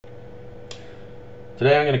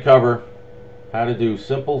Today I'm going to cover how to do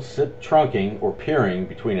simple SIP trunking or peering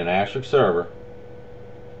between an Asterisk server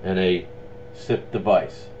and a SIP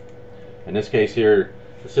device. In this case here,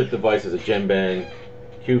 the SIP device is a GenBan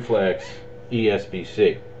QFlex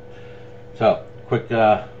ESBC. So, quick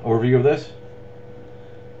overview of this.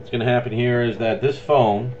 What's going to happen here is that this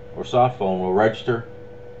phone or soft phone will register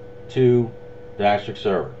to the Asterisk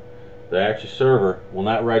server. The Asterisk server will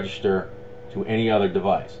not register to any other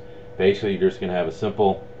device. Basically, you're just going to have a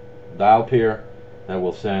simple dial peer that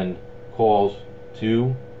will send calls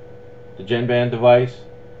to the GenBan device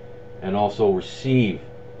and also receive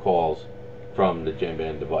calls from the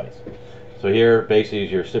GenBan device. So here basically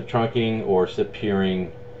is your SIP trunking or SIP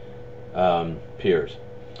peering peers.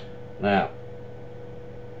 Now,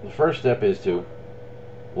 the first step is to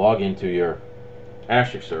log into your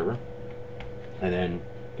Asterisk server and then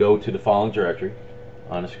go to the following directory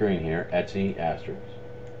on the screen here, etc asterisk.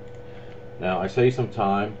 Now I save some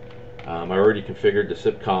time. I already configured the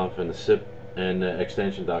SIP.conf and the SIP and the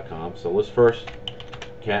extension.conf. So let's first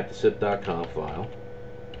cat the SIP.conf file.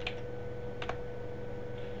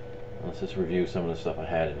 Let's just review some of the stuff I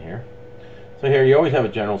had in here. So here you always have a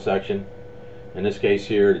general section. In this case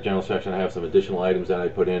here, the general section, I have some additional items that I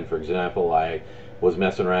put in. For example, I was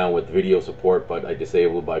messing around with video support, but I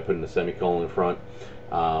disabled by putting a semicolon in front.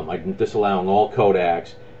 I'm disallowing all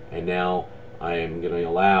codecs, and now I am going to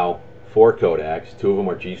allow 4 codecs. 2 of them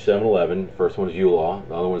are G711. The first one is ULAW,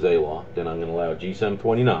 the other one is ALAW. Then I'm going to allow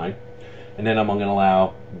G729, and then I'm going to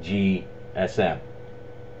allow GSM.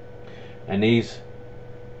 And these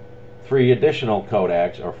 3 additional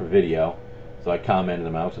codecs are for video, so I commented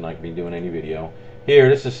them out so I can be doing any video. Here,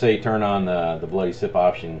 this is say turn on the bloody SIP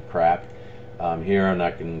option crap. Here I'm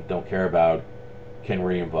not don't care about can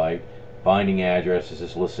reinvite. Binding address is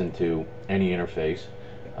just listen to any interface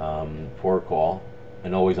for a call,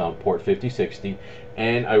 and always on port 5060.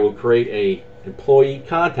 And I will create a employee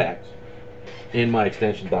contact in my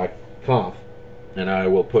extension.conf, and I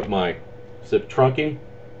will put my SIP trunking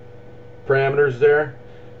parameters there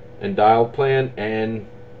and dial plan, and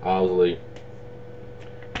obviously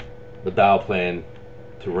the dial plan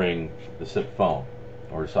to ring the SIP phone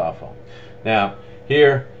or the soft phone. Now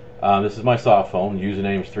here, this is my soft phone.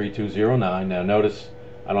 Username is 3209. Now notice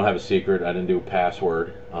I don't have a secret. I didn't do a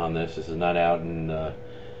password on this. This is not out in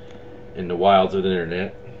the wilds of the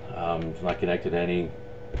internet. It's not connected to any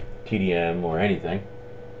TDM or anything.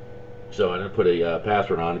 So I didn't put a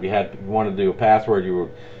password on. If you wanted to do a password, you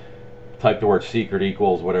would type the word secret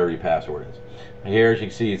equals whatever your password is. And here, as you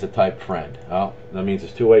can see, it's a typed friend. Well, that means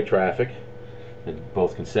it's two-way traffic. It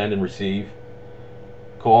both can send and receive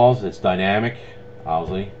calls. It's dynamic,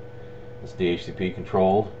 obviously. It's DHCP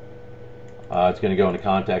controlled. It's going to go into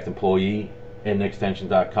contact employee in the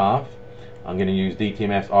extension.conf. I'm going to use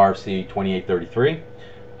DTMS RC2833.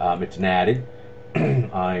 It's natted.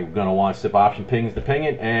 I'm going to want SIP option pings to ping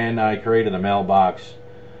it, and I created a mailbox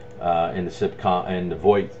in the SIP in the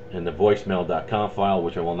voicemail.conf file,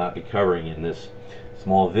 which I will not be covering in this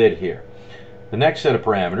small vid here. The next set of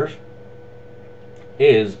parameters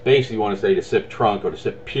is basically you want to say the SIP trunk or the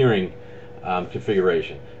SIP peering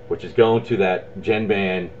configuration, which is going to that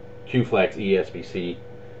GenBan QFlex ESBC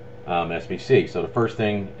SBC. So the first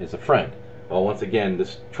thing is a friend. Well, once again,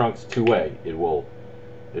 this trunk's two-way. It will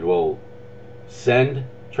send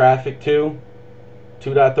traffic to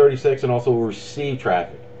 2.36 and also receive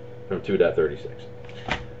traffic from 2.36.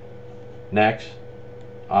 Next,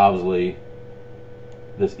 obviously,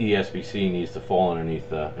 this ESBC needs to fall underneath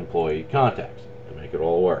the employee contacts to make it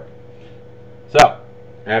all work. So,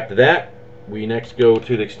 after that, we next go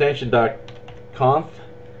to the extension.conf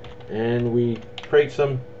and we create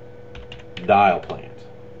some dial plans.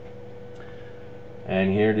 And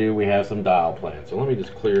here we have some dial plans. So let me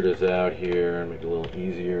just clear this out here and make it a little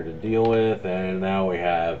easier to deal with. And now we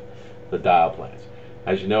have the dial plans.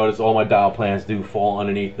 As you notice, all my dial plans do fall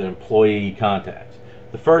underneath the employee contacts.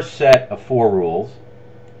 The first set of 4 rules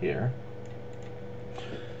here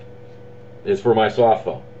is for my soft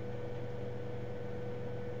phone.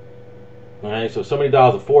 Alright, so if somebody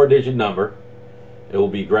dials a 4-digit number, it will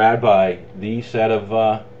be grabbed by these set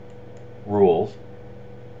of rules.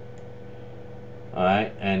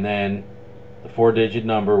 Alright, and then the 4-digit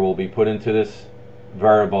number will be put into this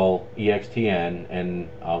variable EXTN, and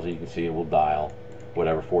obviously you can see it will dial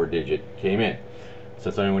whatever 4-digit came in.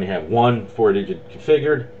 Since I only have one 4-digit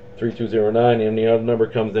configured, 3209, and the other number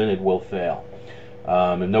comes in, it will fail.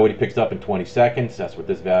 If nobody picks up in 20 seconds, that's what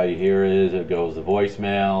this value here is. It goes to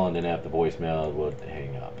voicemail, and then after voicemail, it will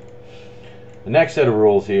hang up. The next set of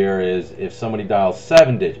rules here is if somebody dials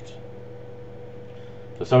 7 digits.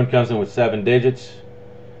 So someone comes in with 7 digits,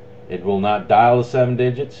 It will not dial the 7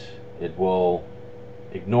 digits. It will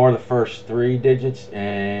ignore the first 3 digits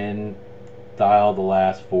and dial the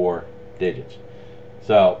last 4 digits.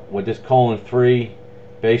 So what this :3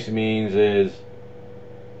 basically means is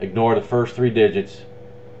ignore the first 3 digits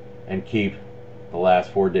and keep the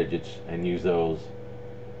last 4 digits and use those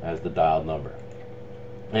as the dialed number.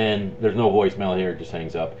 And there's no voicemail here, it just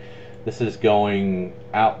hangs up. This is going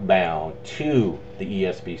outbound to the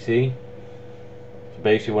ESPC. So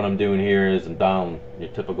basically what I'm doing here is I'm dialing your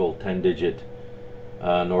typical 10-digit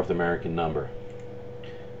North American number.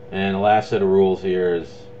 And the last set of rules here is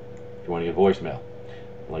if you want to get voicemail.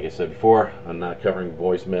 Like I said before, I'm not covering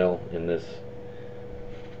voicemail in this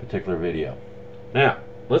particular video. Now,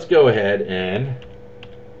 let's go ahead and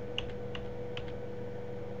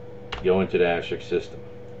go into the Asterisk system.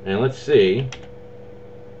 And let's see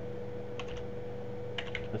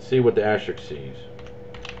what the Asterisk sees.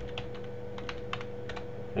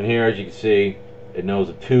 And here, as you can see, it knows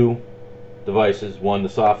of 2 devices. One, the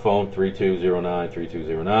soft phone,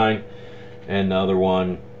 3209-3209, and the other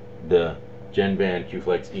one, the Gen Band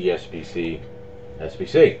QFlex ESPC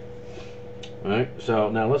SBC. Alright, so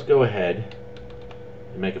now let's go ahead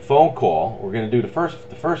and make a phone call. We're going to do the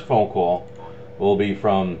first phone call will be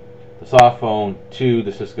from the soft phone to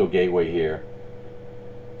the Cisco gateway here.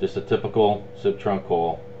 Just a typical SIP trunk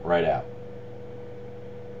call right out.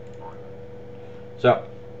 So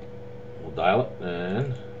we'll dial it,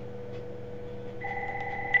 and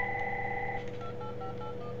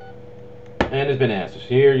it's been answered.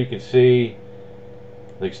 Here you can see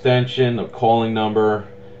the extension, the calling number,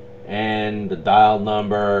 and the dialed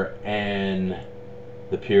number, and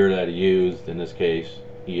the peer that it used, in this case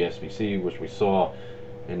ESPC, which we saw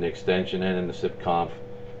in the extension and in the SIP conf.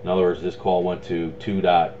 In other words, this call went to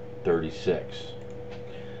 2.36.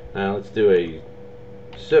 Now let's do a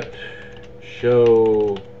SIP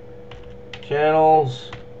show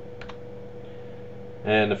channels,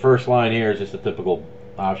 and the first line here is just a typical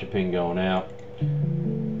option ping going out.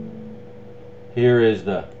 Here is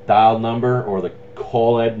the dial number or the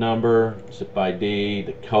call ed number, SIP ID,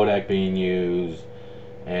 the codec being used,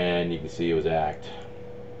 and you can see it was ACT.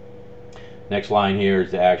 Next line here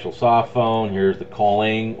is the actual soft phone. Here's the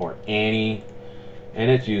calling or ANY,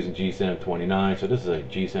 and it's using G729. So this is a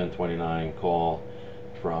G729 call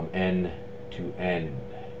from end to end.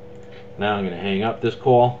 Now I'm going to hang up this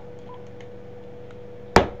call,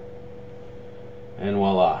 and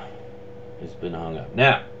voila, it's been hung up.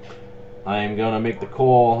 Now I am going to make the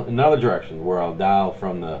call in another direction, where I'll dial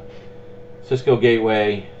from the Cisco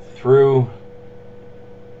gateway through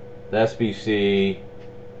the SBC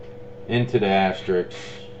into the Asterisk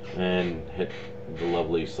and hit the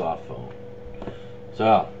lovely soft phone.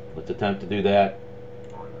 So let's attempt to do that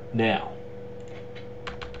now.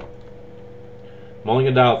 I'm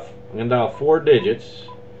only going to dial 4 digits,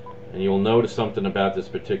 and you'll notice something about this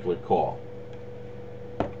particular call.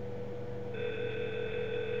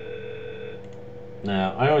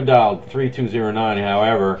 Now, I only dialed 3209,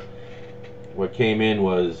 however, what came in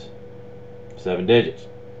was 7 digits.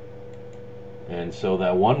 And so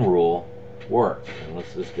that one rule worked. And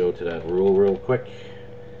let's just go to that rule real quick.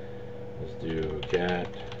 Let's do cat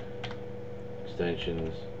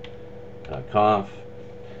extensions.conf.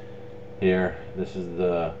 Here, this is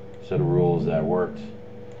the set of rules that worked,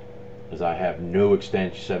 as I have no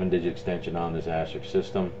extension, 7-digit extension on this Asterisk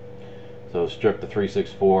system. So strip the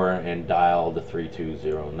 364 and dial the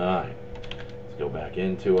 3209. Let's go back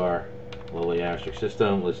into our lowly Asterisk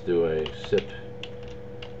system. Let's do a SIP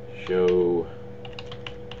show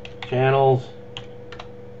channels,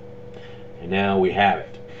 and now we have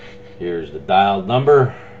it. Here's the dialed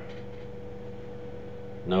number.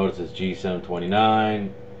 Notice it's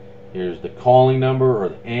G729. Here's the calling number, or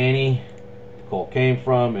the ANY the call came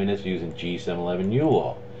from, and it's using G711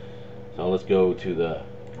 ULAW. So let's go to the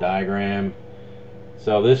diagram.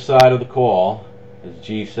 So this side of the call is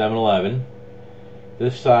G711.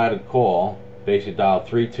 This side of the call basically dialed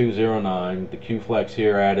 3209. The QFlex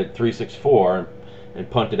here added 364 and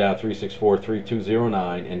punted out 364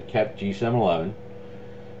 3209 and kept G711.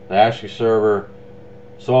 The Asterisk server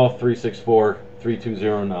saw 364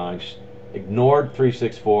 3209, ignored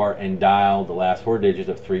 364, and dialed the last 4 digits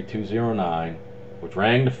of 3209, which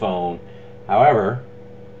rang the phone. However,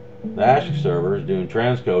 the Asterisk server is doing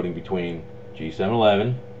transcoding between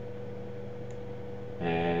G711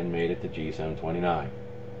 and made it to G729.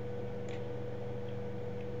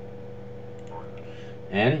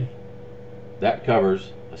 And that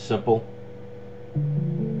covers a simple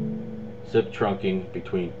SIP trunking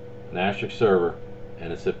between an Asterisk server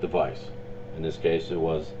and a SIP device. In this case, it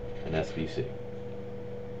was an SBC.